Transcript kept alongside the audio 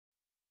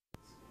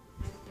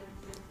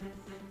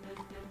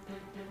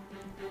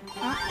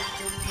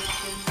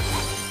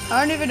I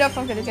don't even know if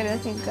I'm gonna get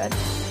anything good.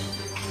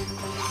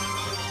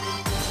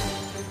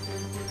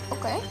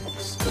 Okay,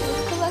 let's do a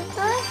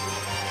collector.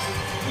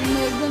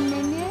 Mega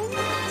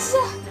minions.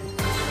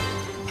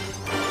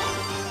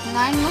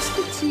 9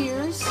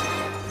 musketeers.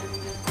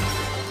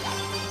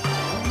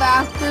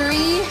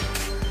 Valkyrie.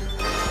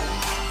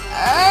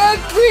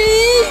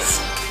 Freeze!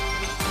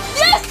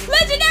 Yes!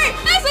 Legendary!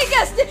 As I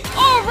guessed it!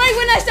 Oh, right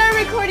when I started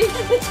recording.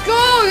 Let's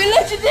go!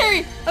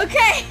 Legendary!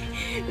 Okay.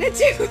 Let's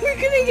see what we're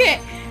gonna get.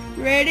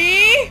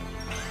 Ready?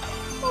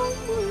 Oh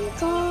my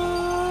god!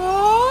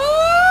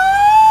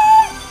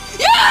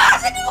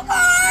 Yes! A new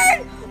card!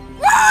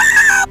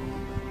 Wow!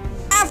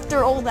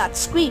 After all that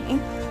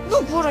screaming,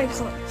 look what I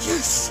got.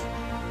 Yes!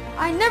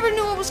 I never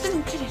knew I was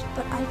gonna get it,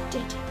 but I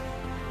did.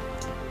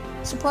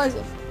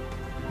 Surprising.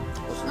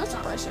 It was not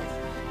surprising.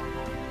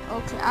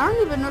 Okay, I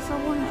don't even know if I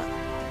want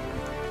to.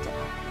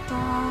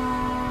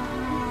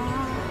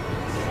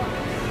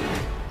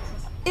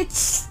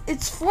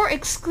 It's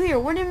 4x clear.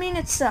 What do you mean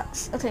it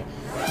sucks? Okay.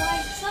 Why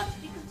it sucks?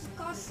 Because it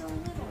costs so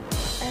little.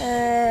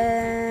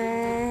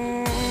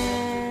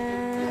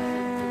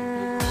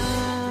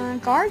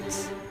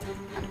 Guards?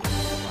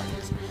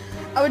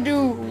 I would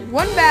do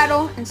 1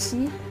 battle and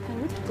see how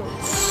it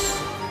goes.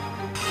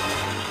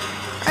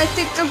 I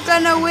think I'm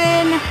gonna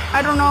win.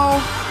 I don't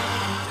know.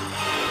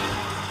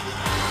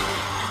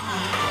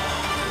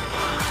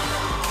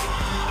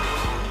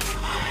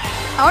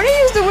 I already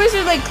used the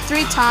wizard like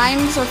 3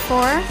 times or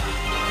 4.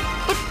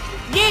 But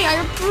yay,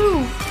 I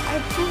approve.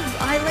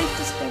 I like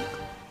this deck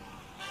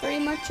very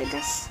much, I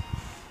guess.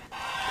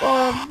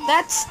 Well,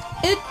 that's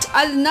it.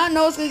 I did not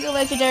know it was gonna get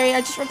legendary.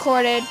 I just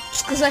recorded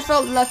just because I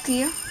felt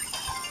lucky.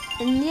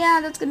 And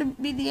yeah, that's gonna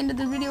be the end of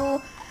the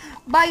video.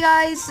 Bye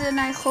guys, and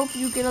I hope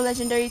you get a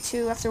legendary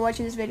too after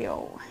watching this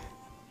video.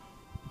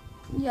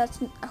 Yeah,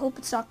 I hope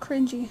it's not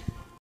cringy.